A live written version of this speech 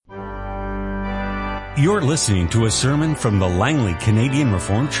You're listening to a sermon from the Langley Canadian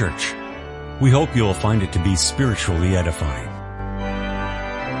Reformed Church. We hope you'll find it to be spiritually edifying.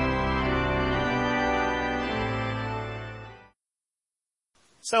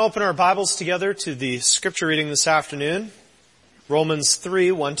 Let's now open our Bibles together to the scripture reading this afternoon, Romans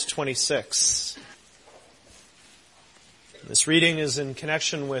 3, 1 to 26. This reading is in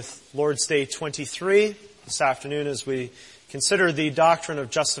connection with Lord's Day 23 this afternoon as we consider the doctrine of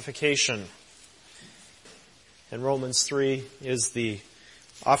justification. And Romans 3 is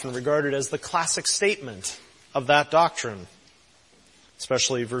often regarded as the classic statement of that doctrine,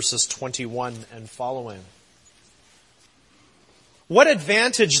 especially verses 21 and following. What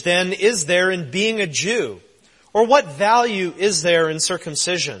advantage then is there in being a Jew? Or what value is there in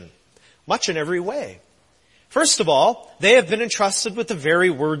circumcision? Much in every way. First of all, they have been entrusted with the very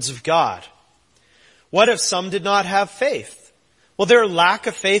words of God. What if some did not have faith? Will their lack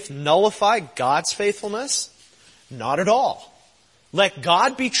of faith nullify God's faithfulness? Not at all. Let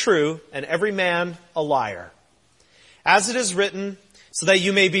God be true and every man a liar. As it is written, so that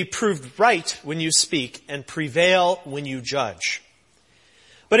you may be proved right when you speak and prevail when you judge.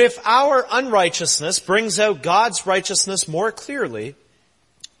 But if our unrighteousness brings out God's righteousness more clearly,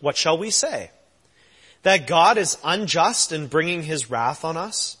 what shall we say? That God is unjust in bringing his wrath on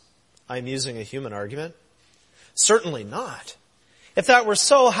us? I'm using a human argument. Certainly not. If that were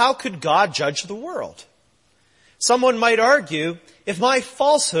so, how could God judge the world? Someone might argue, if my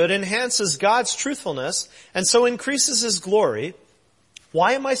falsehood enhances God's truthfulness and so increases his glory,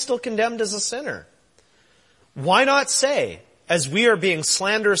 why am I still condemned as a sinner? Why not say, as we are being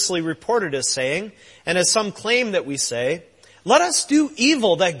slanderously reported as saying, and as some claim that we say, let us do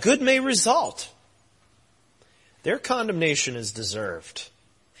evil that good may result? Their condemnation is deserved.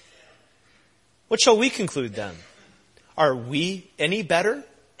 What shall we conclude then? Are we any better?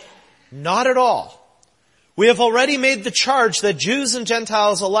 Not at all. We have already made the charge that Jews and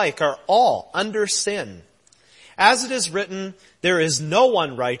Gentiles alike are all under sin. As it is written, there is no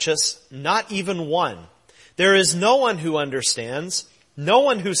one righteous, not even one. There is no one who understands, no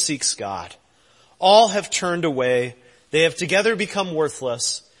one who seeks God. All have turned away. They have together become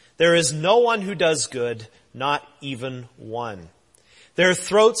worthless. There is no one who does good, not even one. Their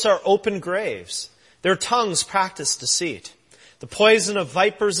throats are open graves. Their tongues practice deceit. The poison of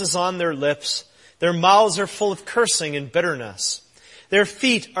vipers is on their lips. Their mouths are full of cursing and bitterness. Their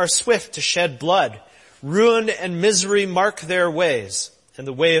feet are swift to shed blood. Ruin and misery mark their ways, and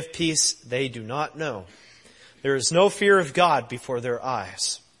the way of peace they do not know. There is no fear of God before their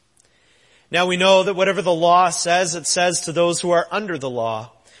eyes. Now we know that whatever the law says, it says to those who are under the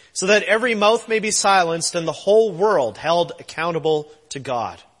law, so that every mouth may be silenced and the whole world held accountable to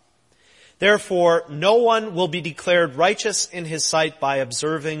God. Therefore, no one will be declared righteous in his sight by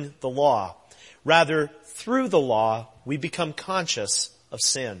observing the law. Rather, through the law, we become conscious of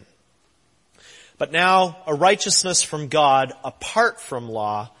sin. But now, a righteousness from God, apart from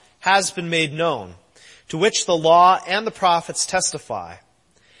law, has been made known, to which the law and the prophets testify.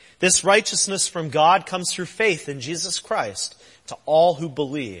 This righteousness from God comes through faith in Jesus Christ to all who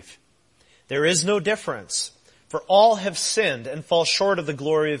believe. There is no difference, for all have sinned and fall short of the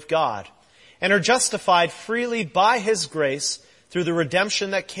glory of God, and are justified freely by his grace through the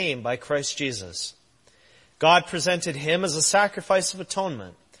redemption that came by Christ Jesus. God presented him as a sacrifice of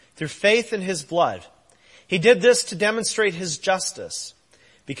atonement through faith in his blood. He did this to demonstrate his justice,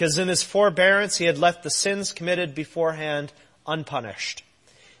 because in his forbearance he had left the sins committed beforehand unpunished.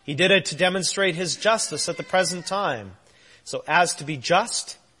 He did it to demonstrate his justice at the present time, so as to be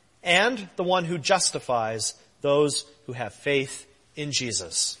just and the one who justifies those who have faith in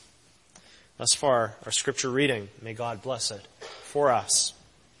Jesus. Thus far, our scripture reading. May God bless it for us.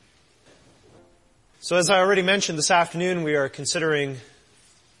 So as I already mentioned this afternoon, we are considering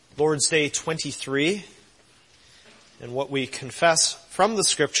Lord's Day 23 and what we confess from the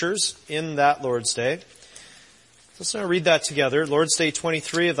scriptures in that Lord's Day. Let's now read that together. Lord's Day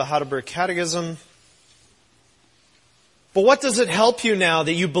 23 of the Heidelberg Catechism. But what does it help you now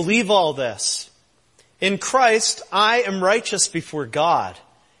that you believe all this? In Christ, I am righteous before God,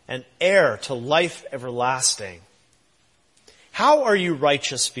 and heir to life everlasting. How are you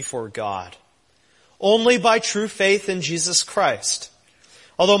righteous before God? Only by true faith in Jesus Christ.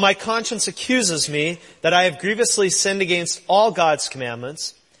 Although my conscience accuses me that I have grievously sinned against all God's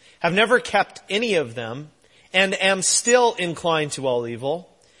commandments, have never kept any of them, and am still inclined to all evil,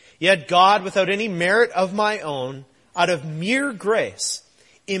 yet God, without any merit of my own, out of mere grace,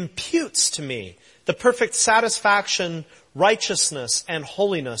 imputes to me the perfect satisfaction, righteousness, and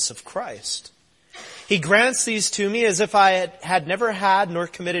holiness of Christ. He grants these to me as if I had never had nor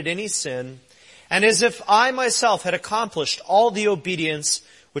committed any sin, and as if I myself had accomplished all the obedience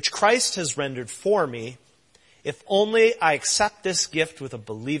which Christ has rendered for me, if only I accept this gift with a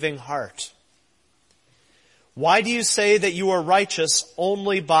believing heart. Why do you say that you are righteous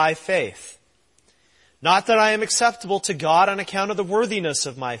only by faith? Not that I am acceptable to God on account of the worthiness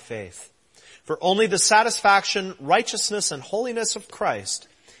of my faith, for only the satisfaction, righteousness, and holiness of Christ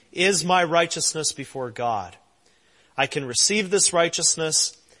is my righteousness before God. I can receive this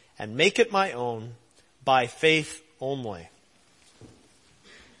righteousness and make it my own by faith only.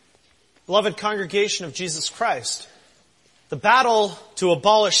 Beloved congregation of Jesus Christ, the battle to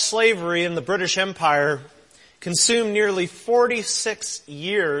abolish slavery in the British Empire consumed nearly 46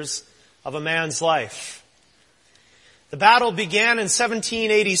 years of a man's life. The battle began in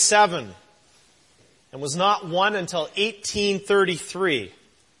 1787 and was not won until 1833.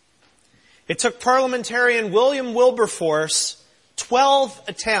 It took parliamentarian William Wilberforce 12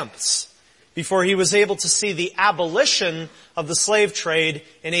 attempts before he was able to see the abolition of the slave trade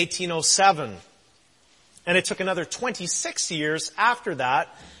in 1807. And it took another 26 years after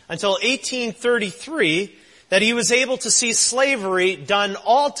that, until 1833, that he was able to see slavery done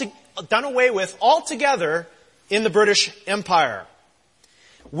away with altogether in the British Empire.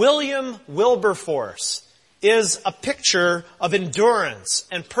 William Wilberforce is a picture of endurance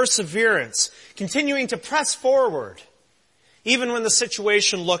and perseverance, continuing to press forward, even when the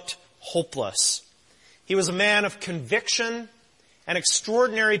situation looked hopeless. He was a man of conviction and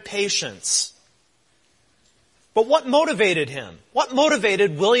extraordinary patience. But what motivated him? What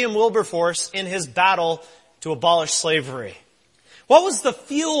motivated William Wilberforce in his battle to abolish slavery? What was the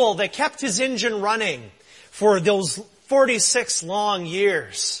fuel that kept his engine running for those 46 long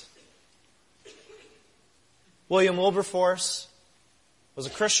years? William Wilberforce was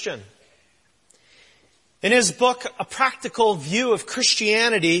a Christian. In his book, A Practical View of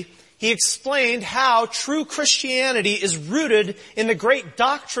Christianity, he explained how true Christianity is rooted in the great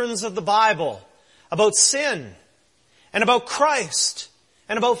doctrines of the Bible about sin and about Christ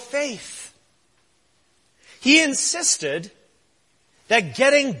and about faith. He insisted that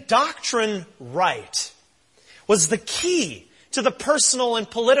getting doctrine right was the key to the personal and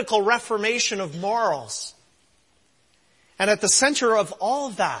political reformation of morals. And at the center of all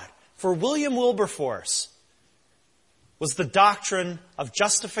of that, for William Wilberforce, was the doctrine of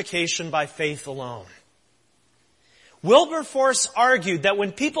justification by faith alone. Wilberforce argued that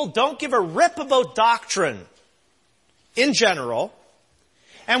when people don't give a rip about doctrine in general,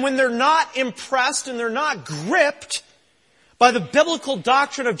 and when they're not impressed and they're not gripped by the biblical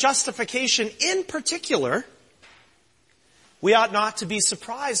doctrine of justification in particular, we ought not to be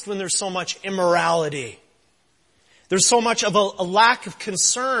surprised when there's so much immorality. There's so much of a lack of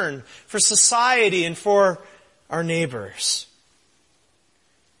concern for society and for our neighbors.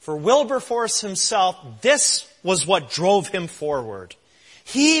 For Wilberforce himself, this was what drove him forward.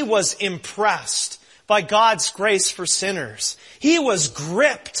 He was impressed by God's grace for sinners. He was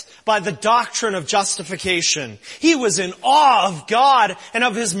gripped by the doctrine of justification. He was in awe of God and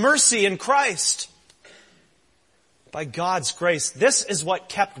of His mercy in Christ. By God's grace, this is what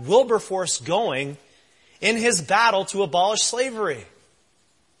kept Wilberforce going in his battle to abolish slavery.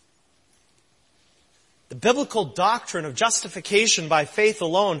 The biblical doctrine of justification by faith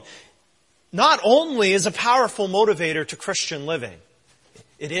alone not only is a powerful motivator to Christian living,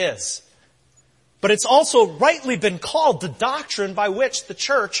 it is, but it's also rightly been called the doctrine by which the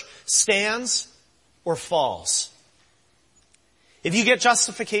church stands or falls. If you get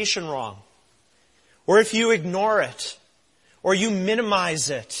justification wrong, or if you ignore it, or you minimize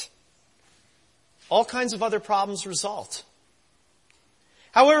it, all kinds of other problems result.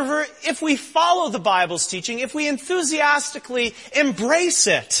 However, if we follow the Bible's teaching, if we enthusiastically embrace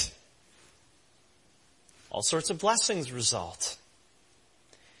it, all sorts of blessings result.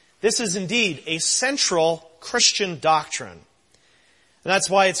 This is indeed a central Christian doctrine. And that's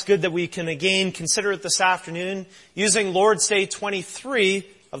why it's good that we can again consider it this afternoon using Lord's Day 23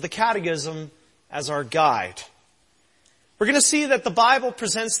 of the Catechism as our guide. We're going to see that the Bible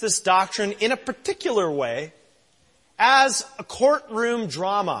presents this doctrine in a particular way as a courtroom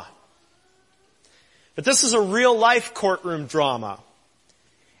drama. But this is a real-life courtroom drama.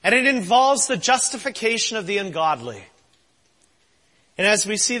 And it involves the justification of the ungodly. And as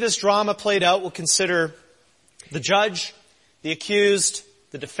we see this drama played out, we'll consider the judge, the accused,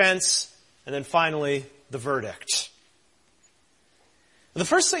 the defense, and then finally the verdict. The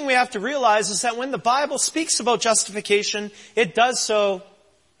first thing we have to realize is that when the Bible speaks about justification, it does so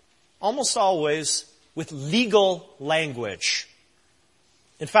almost always with legal language.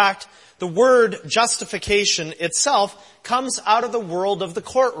 In fact, the word justification itself comes out of the world of the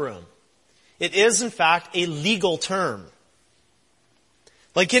courtroom. It is, in fact, a legal term.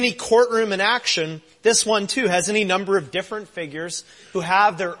 Like any courtroom in action, this one too has any number of different figures who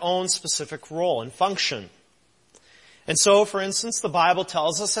have their own specific role and function. And so, for instance, the Bible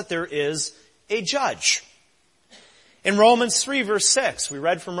tells us that there is a judge. In Romans 3 verse 6, we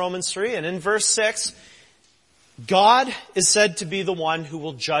read from Romans 3, and in verse 6, God is said to be the one who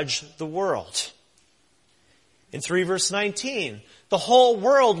will judge the world. In 3 verse 19, the whole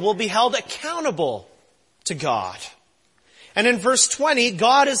world will be held accountable to God. And in verse 20,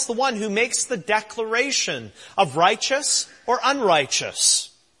 God is the one who makes the declaration of righteous or unrighteous.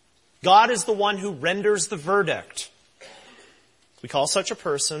 God is the one who renders the verdict. We call such a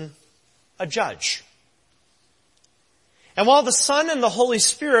person a judge. And while the Son and the Holy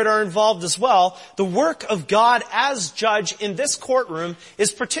Spirit are involved as well, the work of God as judge in this courtroom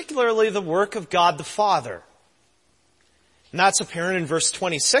is particularly the work of God the Father. And that's apparent in verse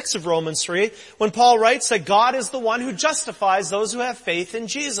 26 of Romans 3, when Paul writes that God is the one who justifies those who have faith in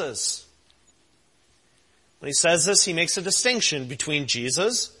Jesus. When he says this, he makes a distinction between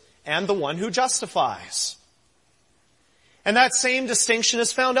Jesus and the one who justifies. And that same distinction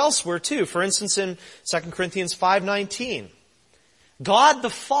is found elsewhere too. For instance, in 2 Corinthians 5:19. God the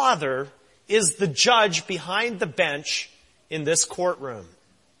Father is the judge behind the bench in this courtroom.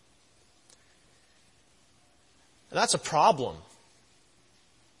 And that's a problem.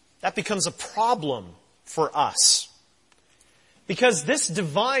 That becomes a problem for us. Because this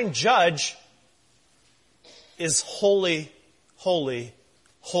divine judge is holy, holy,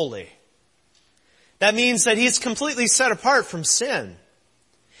 holy. That means that he's completely set apart from sin.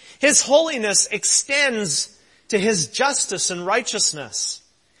 His holiness extends to his justice and righteousness.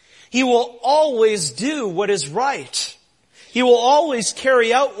 He will always do what is right. He will always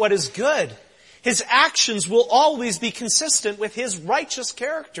carry out what is good. His actions will always be consistent with his righteous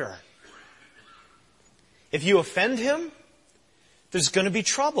character. If you offend him, there's going to be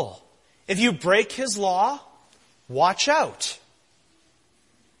trouble. If you break his law, watch out.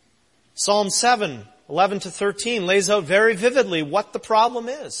 Psalm 7:11-13 lays out very vividly what the problem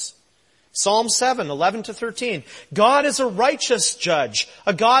is. Psalm 7:11-13. God is a righteous judge,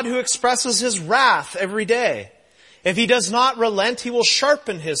 a God who expresses his wrath every day. If he does not relent, he will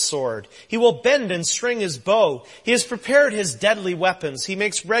sharpen his sword. He will bend and string his bow. He has prepared his deadly weapons. He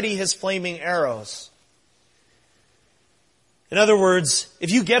makes ready his flaming arrows. In other words,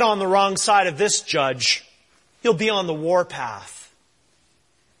 if you get on the wrong side of this judge, you'll be on the warpath.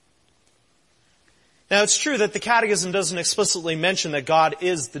 Now, it's true that the Catechism doesn't explicitly mention that God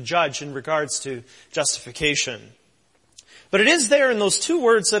is the judge in regards to justification. But it is there in those two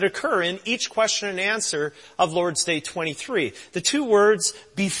words that occur in each question and answer of Lord's Day 23. The two words,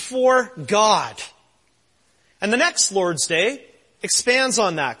 before God. And the next Lord's Day expands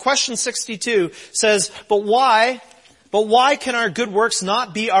on that. Question 62 says, But why can our good works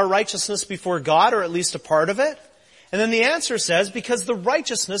not be our righteousness before God, or at least a part of it? And then the answer says, because the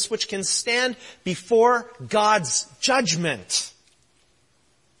righteousness which can stand before God's judgment.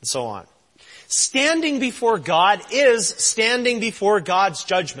 And so on. Standing before God is standing before God's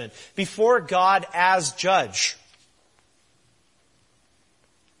judgment, before God as judge.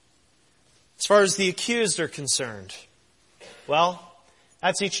 As far as the accused are concerned, well,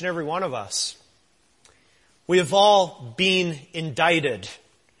 that's each and every one of us. We have all been indicted,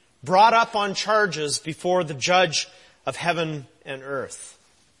 brought up on charges before the judge of heaven and earth.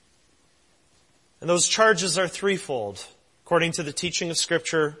 And those charges are threefold, according to the teaching of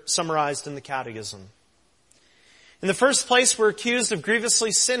Scripture summarized in the Catechism. In the first place, we're accused of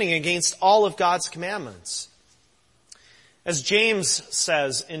grievously sinning against all of God's commandments. As James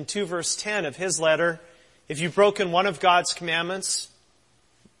says in 2 verse 10 of his letter, if you've broken one of God's commandments,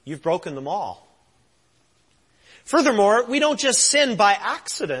 you've broken them all. Furthermore, we don't just sin by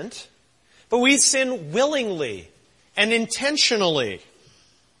accident, but we sin willingly and intentionally.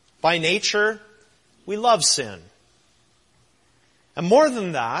 By nature, we love sin. And more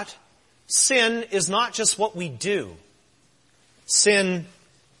than that, sin is not just what we do. Sin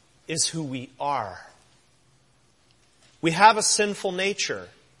is who we are. We have a sinful nature,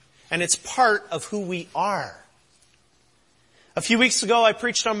 and it's part of who we are. A few weeks ago, I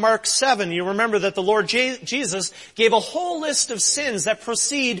preached on Mark 7. You remember that the Lord Jesus gave a whole list of sins that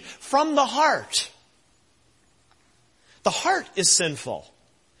proceed from the heart. The heart is sinful.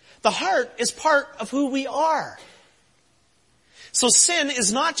 The heart is part of who we are. So sin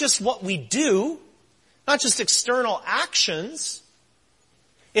is not just what we do, not just external actions.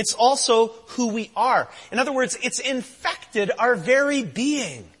 It's also who we are. In other words, it's infected our very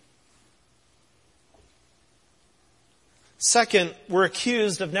being. Second, we're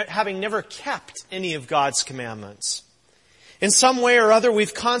accused of having never kept any of God's commandments. In some way or other,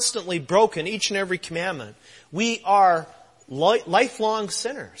 we've constantly broken each and every commandment. We are lifelong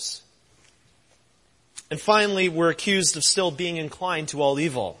sinners. And finally, we're accused of still being inclined to all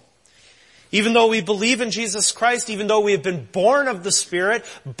evil. Even though we believe in Jesus Christ, even though we have been born of the Spirit,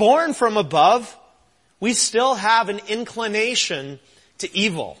 born from above, we still have an inclination to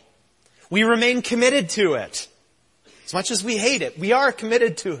evil. We remain committed to it. As much as we hate it, we are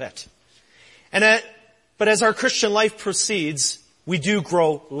committed to it. But as our Christian life proceeds, we do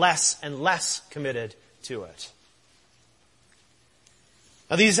grow less and less committed to it.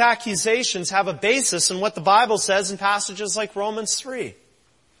 Now, these accusations have a basis in what the Bible says in passages like Romans 3.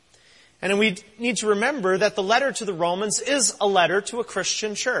 And we need to remember that the letter to the Romans is a letter to a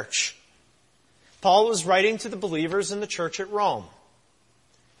Christian church. Paul was writing to the believers in the church at Rome.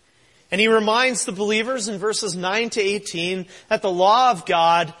 And he reminds the believers in verses 9 to 18 that the law of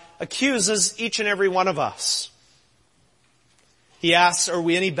God accuses each and every one of us. He asks, are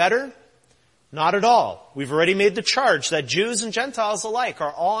we any better? Not at all. We've already made the charge that Jews and Gentiles alike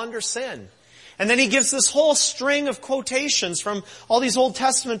are all under sin. And then he gives this whole string of quotations from all these Old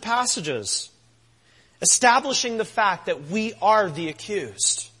Testament passages, establishing the fact that we are the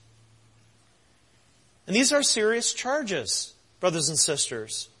accused. And these are serious charges, brothers and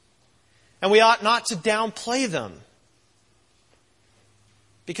sisters. And we ought not to downplay them.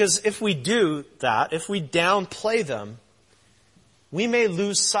 Because if we do that, if we downplay them, we may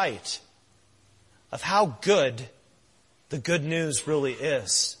lose sight of how good the good news really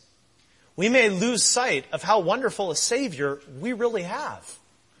is. We may lose sight of how wonderful a Savior we really have.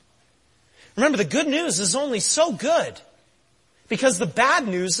 Remember, the good news is only so good because the bad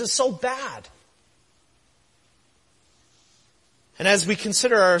news is so bad. And as we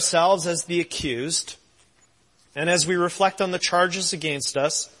consider ourselves as the accused, and as we reflect on the charges against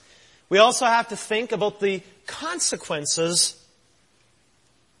us, we also have to think about the consequences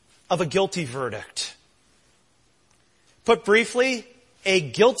of a guilty verdict. Put briefly, a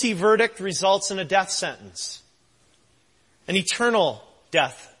guilty verdict results in a death sentence. An eternal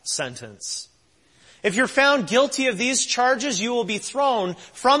death sentence. If you're found guilty of these charges, you will be thrown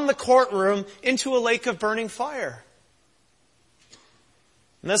from the courtroom into a lake of burning fire.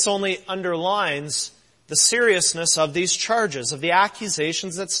 And this only underlines the seriousness of these charges, of the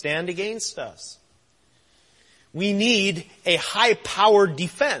accusations that stand against us. We need a high-powered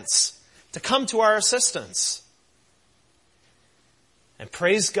defense to come to our assistance. And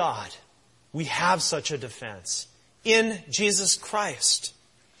praise God, we have such a defense in Jesus Christ.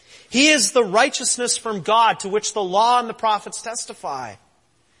 He is the righteousness from God to which the law and the prophets testify.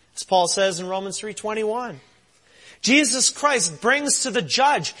 As Paul says in Romans 3:21. Jesus Christ brings to the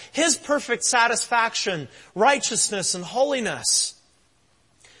judge His perfect satisfaction, righteousness, and holiness.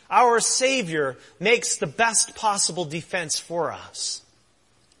 Our Savior makes the best possible defense for us.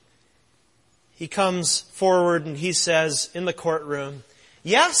 He comes forward and he says in the courtroom,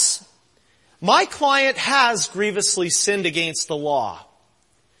 yes, my client has grievously sinned against the law,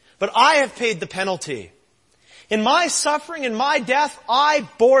 but I have paid the penalty. In my suffering and my death, I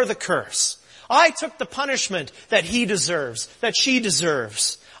bore the curse. I took the punishment that he deserves, that she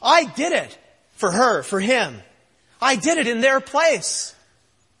deserves. I did it for her, for him. I did it in their place.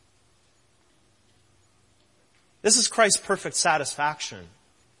 This is Christ's perfect satisfaction.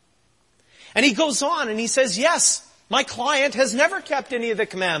 And he goes on and he says, yes, my client has never kept any of the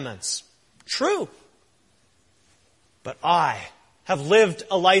commandments. True. But I have lived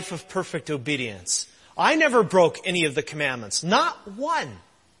a life of perfect obedience. I never broke any of the commandments. Not one.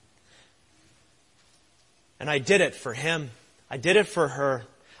 And I did it for him. I did it for her.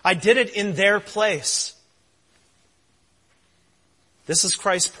 I did it in their place. This is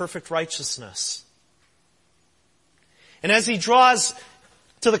Christ's perfect righteousness. And as he draws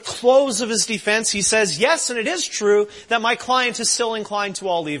to the close of his defense, he says, yes, and it is true that my client is still inclined to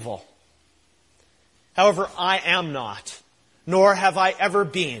all evil. However, I am not, nor have I ever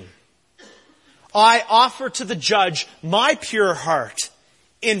been. I offer to the judge my pure heart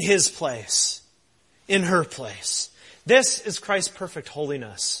in his place. In her place. This is Christ's perfect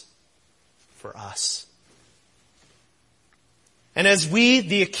holiness for us. And as we,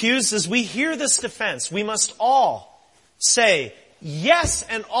 the accused, as we hear this defense, we must all say, yes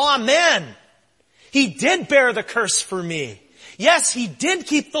and amen. He did bear the curse for me. Yes, He did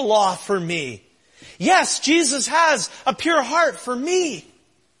keep the law for me. Yes, Jesus has a pure heart for me.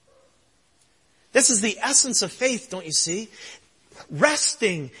 This is the essence of faith, don't you see?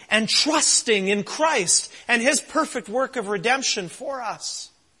 Resting and trusting in Christ and His perfect work of redemption for us.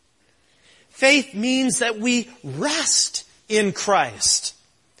 Faith means that we rest in Christ.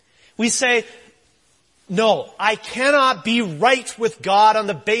 We say, no, I cannot be right with God on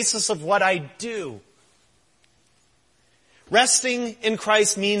the basis of what I do. Resting in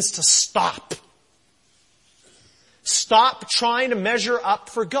Christ means to stop. Stop trying to measure up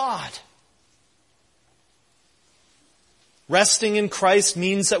for God. Resting in Christ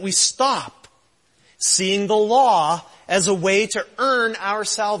means that we stop seeing the law as a way to earn our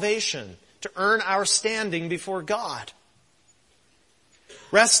salvation, to earn our standing before God.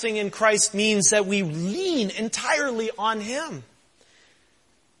 Resting in Christ means that we lean entirely on Him.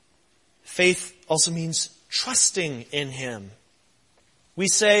 Faith also means trusting in Him. We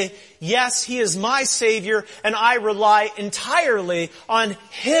say, yes, He is my Savior, and I rely entirely on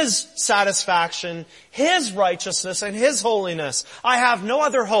His satisfaction, His righteousness, and His holiness. I have no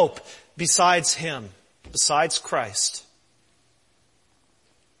other hope besides Him, besides Christ.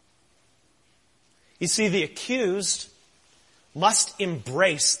 You see, the accused must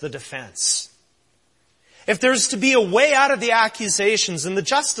embrace the defense. If there's to be a way out of the accusations and the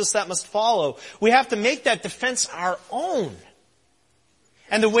justice that must follow, we have to make that defense our own.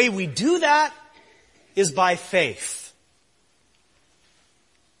 And the way we do that is by faith.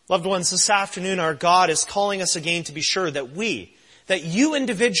 Loved ones, this afternoon our God is calling us again to be sure that you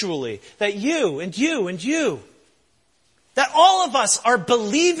individually, that you and you and you, that all of us are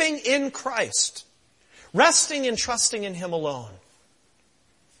believing in Christ, resting and trusting in Him alone.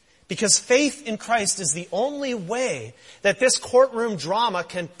 Because faith in Christ is the only way that this courtroom drama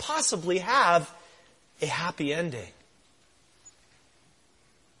can possibly have a happy ending.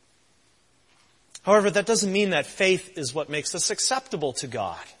 However, that doesn't mean that faith is what makes us acceptable to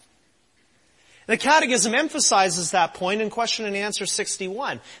God. The Catechism emphasizes that point in question and answer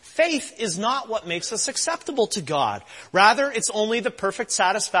 61. Faith is not what makes us acceptable to God. Rather, it's only the perfect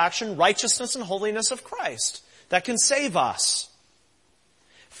satisfaction, righteousness, and holiness of Christ that can save us.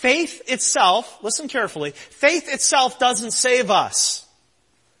 Faith itself, listen carefully, faith itself doesn't save us.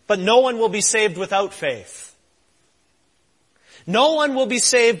 But no one will be saved without faith. No one will be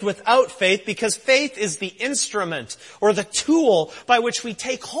saved without faith because faith is the instrument or the tool by which we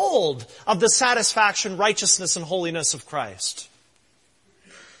take hold of the satisfaction, righteousness, and holiness of Christ.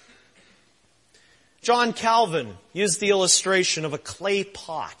 John Calvin used the illustration of a clay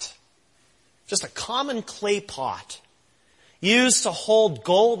pot, just a common clay pot, used to hold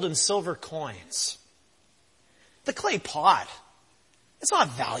gold and silver coins. The clay pot, it's not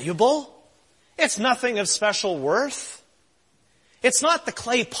valuable. It's nothing of special worth. It's not the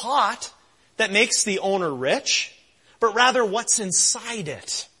clay pot that makes the owner rich, but rather what's inside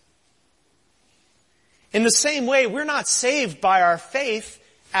it. In the same way, we're not saved by our faith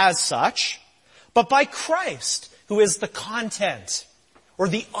as such, but by Christ, who is the content or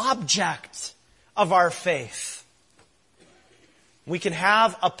the object of our faith. We can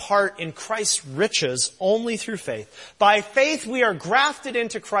have a part in Christ's riches only through faith. By faith, we are grafted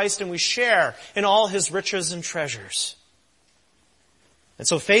into Christ and we share in all His riches and treasures. And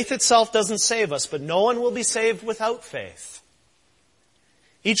so faith itself doesn't save us, but no one will be saved without faith.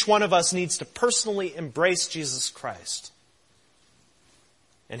 Each one of us needs to personally embrace Jesus Christ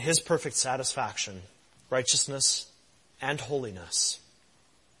and His perfect satisfaction, righteousness, and holiness.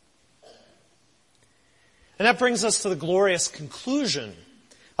 And that brings us to the glorious conclusion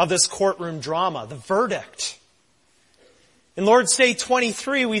of this courtroom drama, the verdict. In Lord's Day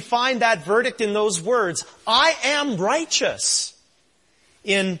 23, we find that verdict in those words, I am righteous.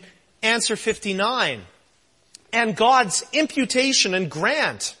 In answer 59, and God's imputation and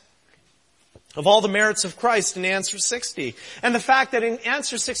grant of all the merits of Christ in answer 60, and the fact that in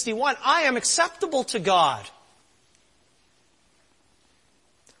answer 61, I am acceptable to God.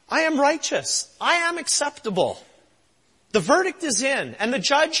 I am righteous. I am acceptable. The verdict is in, and the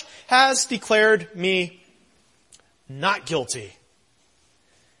judge has declared me not guilty.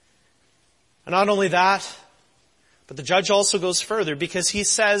 And not only that, but the judge also goes further because he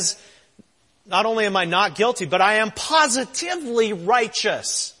says, not only am I not guilty, but I am positively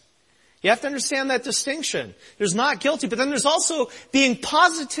righteous. You have to understand that distinction. There's not guilty, but then there's also being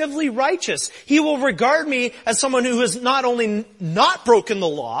positively righteous. He will regard me as someone who has not only not broken the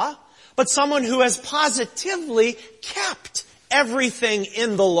law, but someone who has positively kept everything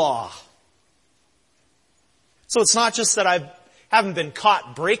in the law. So it's not just that I haven't been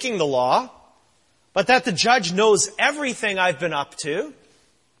caught breaking the law, but that the judge knows everything I've been up to,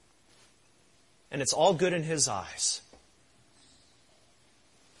 and it's all good in His eyes.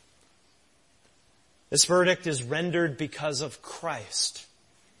 This verdict is rendered because of Christ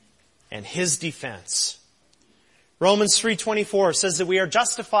and His defense, Romans 3:24 says that we are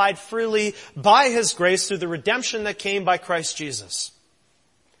justified freely by His grace through the redemption that came by Christ Jesus.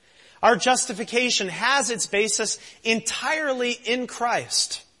 Our justification has its basis entirely in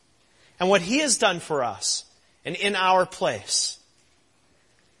Christ and what He has done for us and in our place.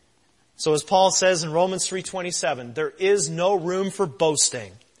 So as Paul says in Romans 3:27, there is no room for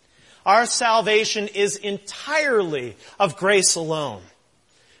boasting. Our salvation is entirely of grace alone.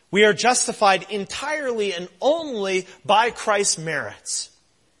 We are justified entirely and only by Christ's merits,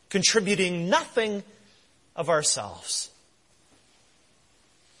 contributing nothing of ourselves.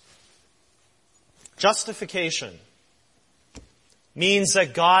 Justification means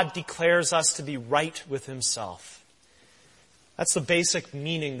that God declares us to be right with Himself. That's the basic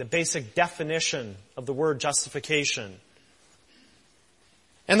meaning, the basic definition of the word justification.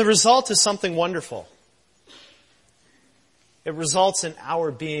 And the result is something wonderful. It results in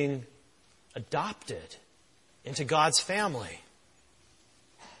our being adopted into God's family.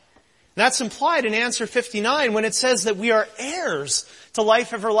 And that's implied in answer 59 when it says that we are heirs to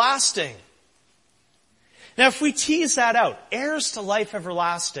life everlasting. Now if we tease that out, heirs to life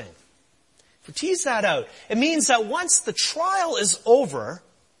everlasting, if we tease that out, it means that once the trial is over,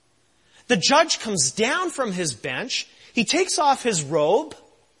 the judge comes down from his bench, he takes off his robe,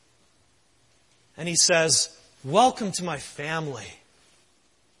 and he says, "Welcome to my family."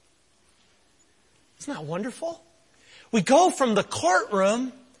 Isn't that wonderful? We go from the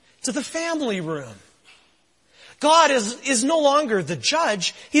courtroom to the family room. God is no longer the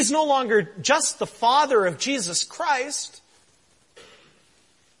judge. He's no longer just the Father of Jesus Christ.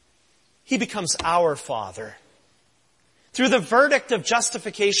 He becomes our Father. Through the verdict of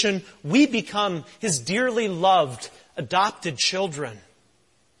justification, we become His dearly loved, adopted children.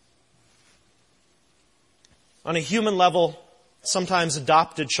 On a human level, sometimes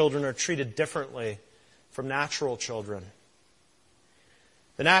adopted children are treated differently from natural children.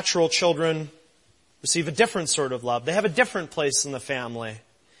 The natural children receive a different sort of love. They have a different place in the family.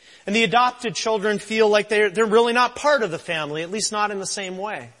 And the adopted children feel like they're really not part of the family, at least not in the same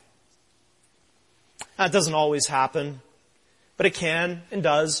way. That doesn't always happen, but it can and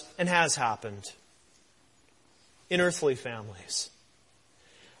does and has happened in earthly families.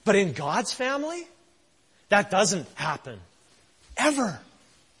 But in God's family, that doesn't happen. Ever.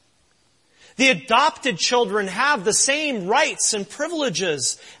 The adopted children have the same rights and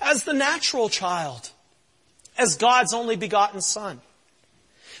privileges as the natural child, as God's only begotten Son.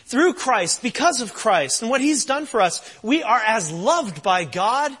 Through Christ, because of Christ and what He's done for us, we are as loved by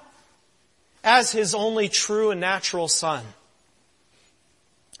God as His only true and natural Son.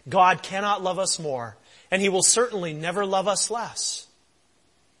 God cannot love us more, and He will certainly never love us less.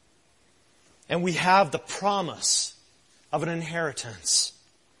 And we have the promise of an inheritance.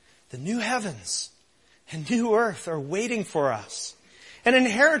 The new heavens and new earth are waiting for us. An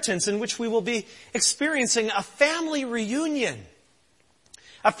inheritance in which we will be experiencing a family reunion.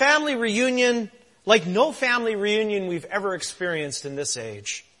 A family reunion like no family reunion we've ever experienced in this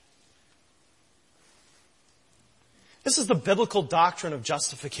age. This is the biblical doctrine of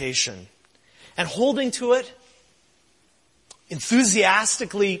justification. And holding to it,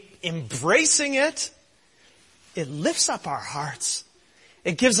 enthusiastically embracing it, it lifts up our hearts.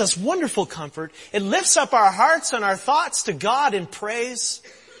 It gives us wonderful comfort. It lifts up our hearts and our thoughts to God in praise.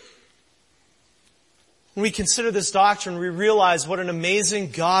 When we consider this doctrine, we realize what an amazing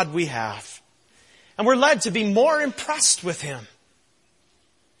God we have. And we're led to be more impressed with Him.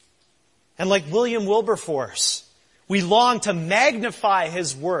 And like William Wilberforce, we long to magnify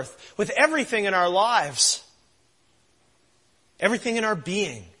His worth with everything in our lives. Everything in our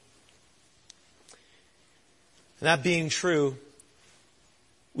being. And that being true,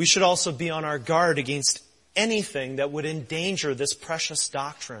 we should also be on our guard against anything that would endanger this precious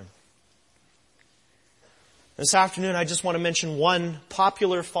doctrine. This afternoon, I just want to mention one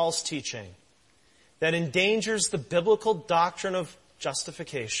popular false teaching that endangers the biblical doctrine of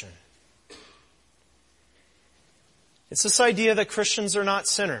justification. It's this idea that Christians are not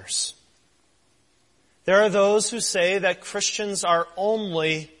sinners. There are those who say that Christians are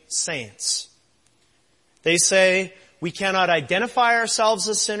only saints. They say we cannot identify ourselves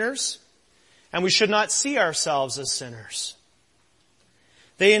as sinners, and we should not see ourselves as sinners.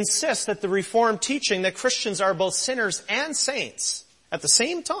 They insist that the Reformed teaching that Christians are both sinners and saints at the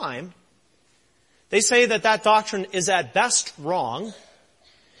same time, they say that that doctrine is at best wrong,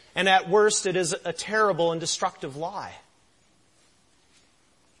 and at worst it is a terrible and destructive lie.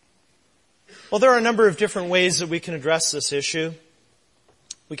 Well, there are a number of different ways that we can address this issue.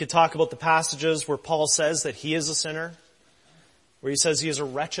 We could talk about the passages where Paul says that he is a sinner, where he says he is a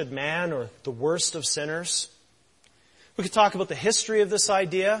wretched man or the worst of sinners. We could talk about the history of this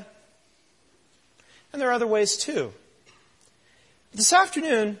idea. And there are other ways too. This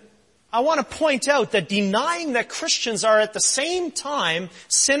afternoon, I want to point out that denying that Christians are at the same time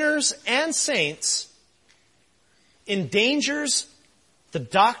sinners and saints endangers the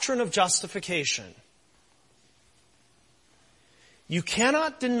doctrine of justification. You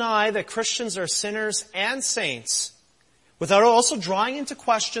cannot deny that Christians are sinners and saints without also drawing into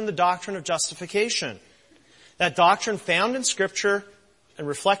question the doctrine of justification. That doctrine found in Scripture and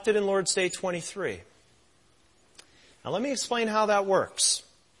reflected in Lord's Day 23. Now let me explain how that works.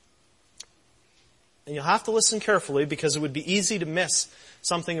 And you'll have to listen carefully because it would be easy to miss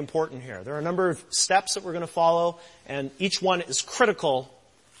something important here. There are a number of steps that we're going to follow, and each one is critical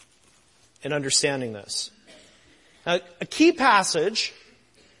in understanding this. Now, a key passage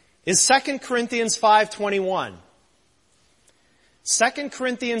is 2 Corinthians 5:21. 2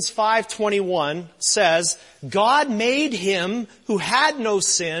 Corinthians 5:21 says, God made him who had no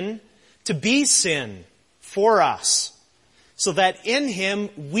sin to be sin for us, so that in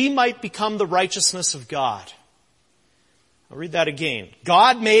him we might become the righteousness of God. I'll read that again.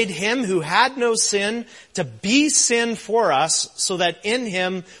 God made him who had no sin to be sin for us, so that in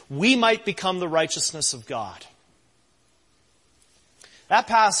him we might become the righteousness of God. That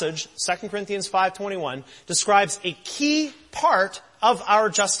passage, 2 Corinthians 5:21, describes a key part of our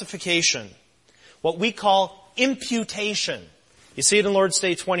justification, what we call imputation. You see it in Lord's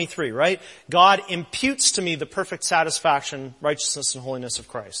Day 23, right? God imputes to me the perfect satisfaction, righteousness, and holiness of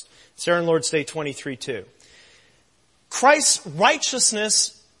Christ. It's there in Lord's Day 23 too. Christ's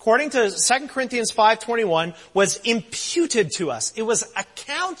righteousness, according to 2 Corinthians 5:21, was imputed to us. It was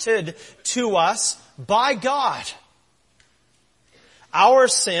accounted to us by God. Our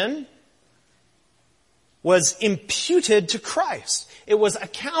sin was imputed to Christ. It was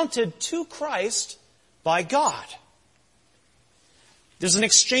accounted to Christ by God. There's an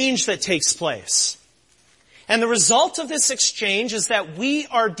exchange that takes place. And the result of this exchange is that we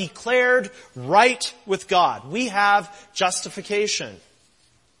are declared right with God. We have justification.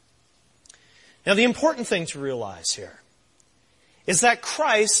 Now, the important thing to realize here is that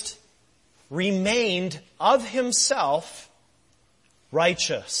Christ remained of himself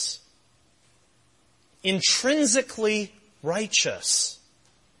righteous. Intrinsically righteous.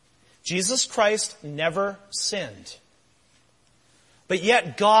 Jesus Christ never sinned. But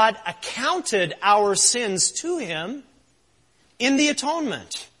yet God accounted our sins to him in the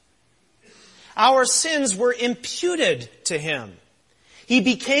atonement. Our sins were imputed to him. He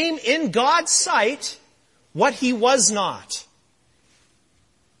became in God's sight what he was not.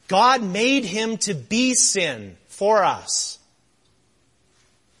 God made him to be sin for us.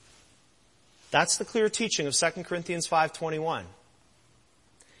 That's the clear teaching of 2 Corinthians 5:21.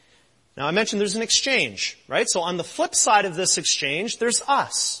 Now I mentioned there's an exchange, right? So on the flip side of this exchange, there's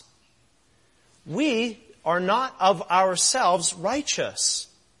us. We are not of ourselves righteous,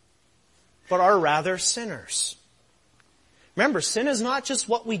 but are rather sinners. Remember, sin is not just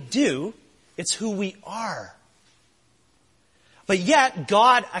what we do, it's who we are. But yet,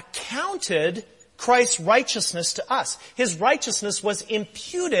 God accounted Christ's righteousness to us. His righteousness was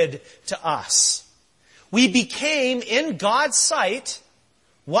imputed to us. We became, in God's sight,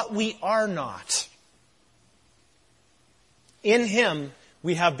 what we are not. In him,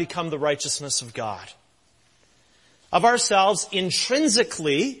 we have become the righteousness of God. Of ourselves,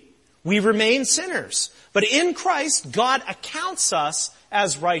 intrinsically, we remain sinners. But in Christ, God accounts us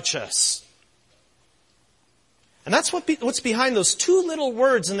as righteous. And that's what's behind those two little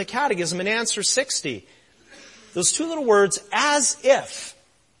words in the Catechism in answer 60. Those two little words, as if.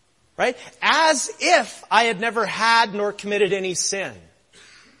 Right? As if I had never had nor committed any sin.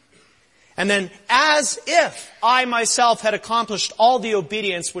 And then, as if I myself had accomplished all the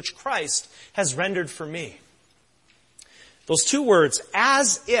obedience which Christ has rendered for me. Those two words,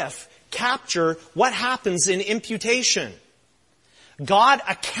 as if, capture what happens in imputation. God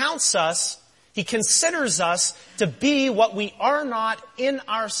accounts us, he considers us to be what we are not in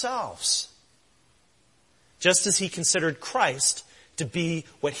ourselves. Just as he considered Christ to be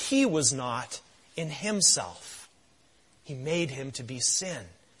what he was not in himself. He made him to be sin,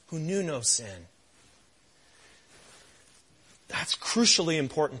 who knew no sin. That's crucially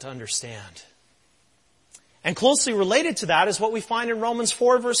important to understand. And closely related to that is what we find in Romans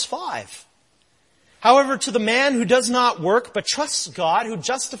 4 verse 5. However, to the man who does not work but trusts God, who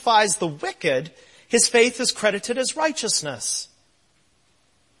justifies the wicked, his faith is credited as righteousness.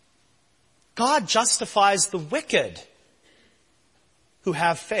 God justifies the wicked who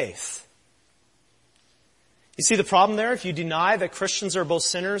have faith. You see the problem there if you deny that Christians are both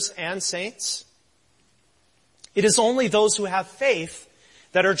sinners and saints? It is only those who have faith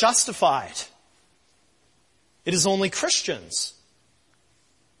that are justified. It is only Christians.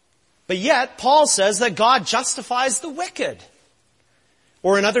 But yet, Paul says that God justifies the wicked.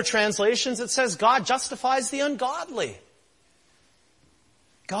 Or in other translations, it says God justifies the ungodly.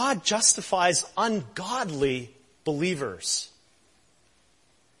 God justifies ungodly believers.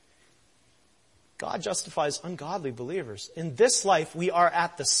 God justifies ungodly believers. In this life, we are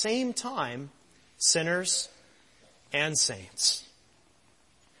at the same time sinners and saints.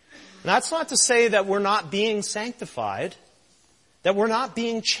 And that's not to say that we're not being sanctified, that we're not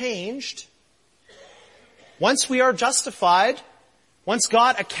being changed. Once we are justified, once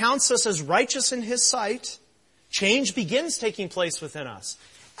God accounts us as righteous in His sight, change begins taking place within us.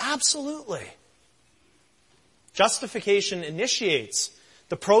 Absolutely. Justification initiates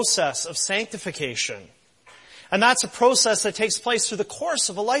the process of sanctification. And that's a process that takes place through the course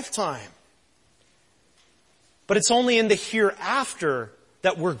of a lifetime. But it's only in the hereafter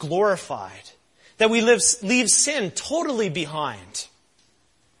that we're glorified, that we leave sin totally behind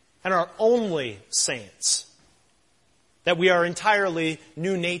and are only saints, that we are entirely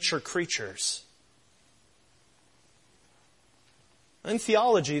new nature creatures. In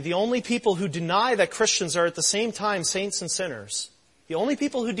theology, the only people who deny that Christians are at the same time saints and sinners, the only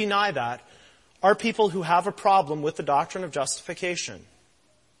people who deny that are people who have a problem with the doctrine of justification.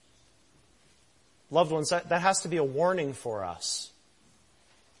 Loved ones, that has to be a warning for us.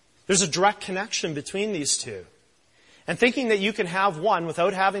 There's a direct connection between these two. And thinking that you can have one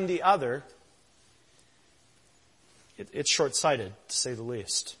without having the other, it's short-sighted, to say the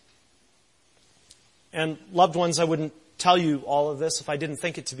least. And loved ones, I wouldn't tell you all of this if I didn't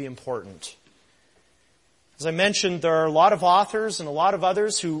think it to be important. As I mentioned, there are a lot of authors and a lot of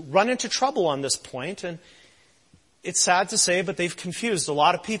others who run into trouble on this point, and it's sad to say, but they've confused a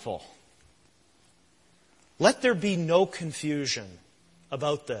lot of people. Let there be no confusion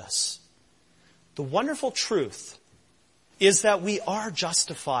about this. The wonderful truth is that we are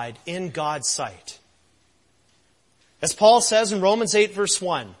justified in God's sight. As Paul says in Romans 8 verse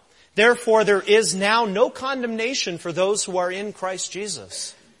 1, therefore there is now no condemnation for those who are in Christ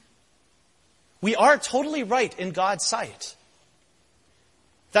Jesus. We are totally right in God's sight.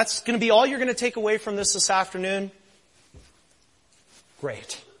 That's going to be all you're going to take away from this afternoon?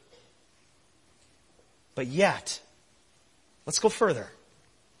 Great. But yet, let's go further.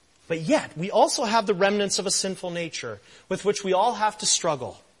 But yet, we also have the remnants of a sinful nature with which we all have to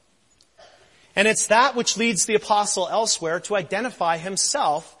struggle. And it's that which leads the apostle elsewhere to identify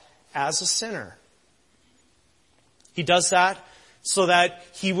himself as a sinner. He does that so that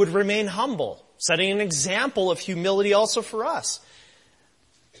he would remain humble, setting an example of humility also for us.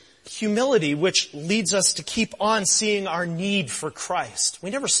 Humility which leads us to keep on seeing our need for Christ. We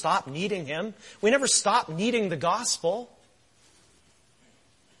never stop needing Him. We never stop needing the gospel.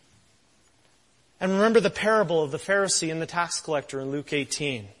 And remember the parable of the Pharisee and the tax collector in Luke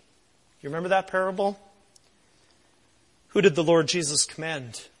 18. You remember that parable? Who did the Lord Jesus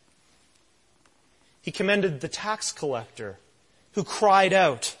commend? He commended the tax collector who cried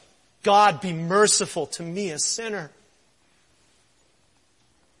out, God, be merciful to me, a sinner.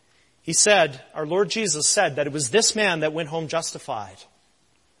 He said, our Lord Jesus said that it was this man that went home justified.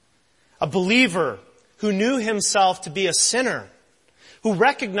 A believer who knew himself to be a sinner, who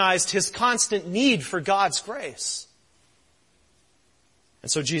recognized his constant need for God's grace.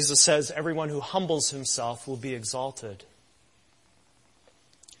 And so Jesus says, everyone who humbles himself will be exalted.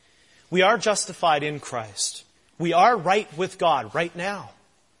 We are justified in Christ. We are right with God right now.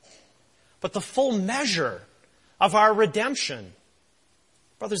 But the full measure of our redemption,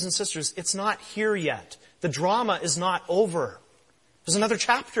 brothers and sisters, it's not here yet. The drama is not over. There's another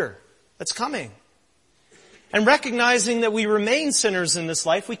chapter that's coming. And recognizing that we remain sinners in this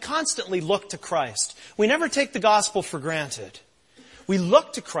life, we constantly look to Christ. We never take the gospel for granted. We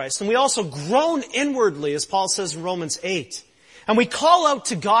look to Christ, and we also groan inwardly, as Paul says in Romans 8. And we call out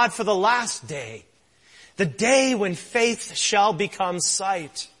to God for the last day, the day when faith shall become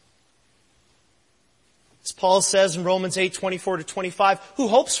sight. As Paul says in Romans 8:24-25, who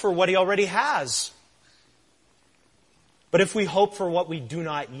hopes for what he already has? But if we hope for what we do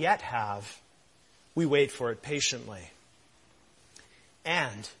not yet have, we wait for it patiently.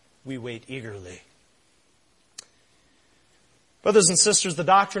 And we wait eagerly. Brothers and sisters, the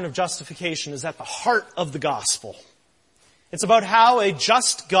doctrine of justification is at the heart of the gospel. It's about how a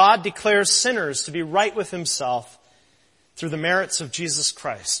just God declares sinners to be right with Himself through the merits of Jesus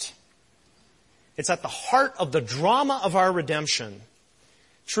Christ. It's at the heart of the drama of our redemption.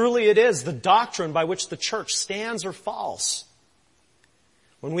 Truly it is the doctrine by which the church stands or falls.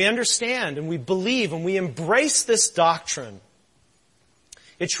 when we understand and we believe and we embrace this doctrine,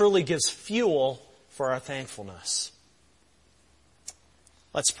 it truly gives fuel for our thankfulness.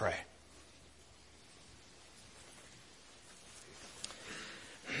 Let's pray.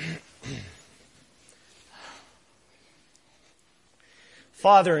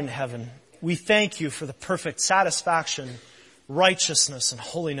 Father in heaven, we thank you for the perfect satisfaction, righteousness, and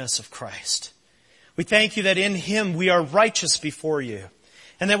holiness of Christ. We thank you that in him we are righteous before you,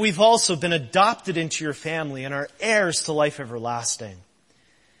 and that we've also been adopted into your family and are heirs to life everlasting.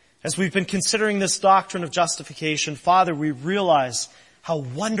 As we've been considering this doctrine of justification, Father, we realize how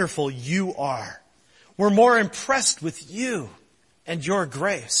wonderful you are. We're more impressed with you and your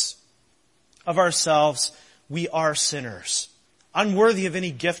grace. Of ourselves, we are sinners, unworthy of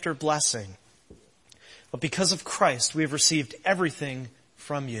any gift or blessing. But because of Christ, we have received everything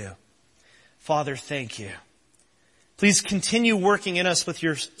from you. Father, thank you. Please continue working in us with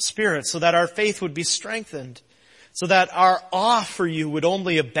your Spirit so that our faith would be strengthened, so that our awe for you would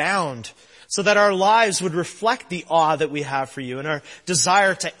only abound, so that our lives would reflect the awe that we have for you and our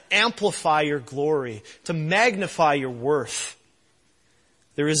desire to amplify your glory, to magnify your worth.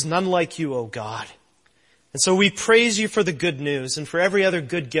 There is none like you, O God. And so we praise you for the good news and for every other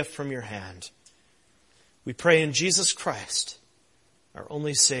good gift from your hand. We pray in Jesus Christ, our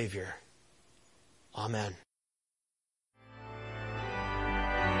only Savior. Amen.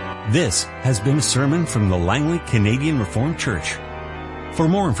 This has been a sermon from the Langley Canadian Reformed Church. For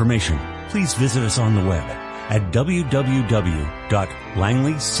more information, please visit us on the web at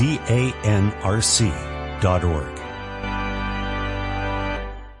www.langleycanrc.org.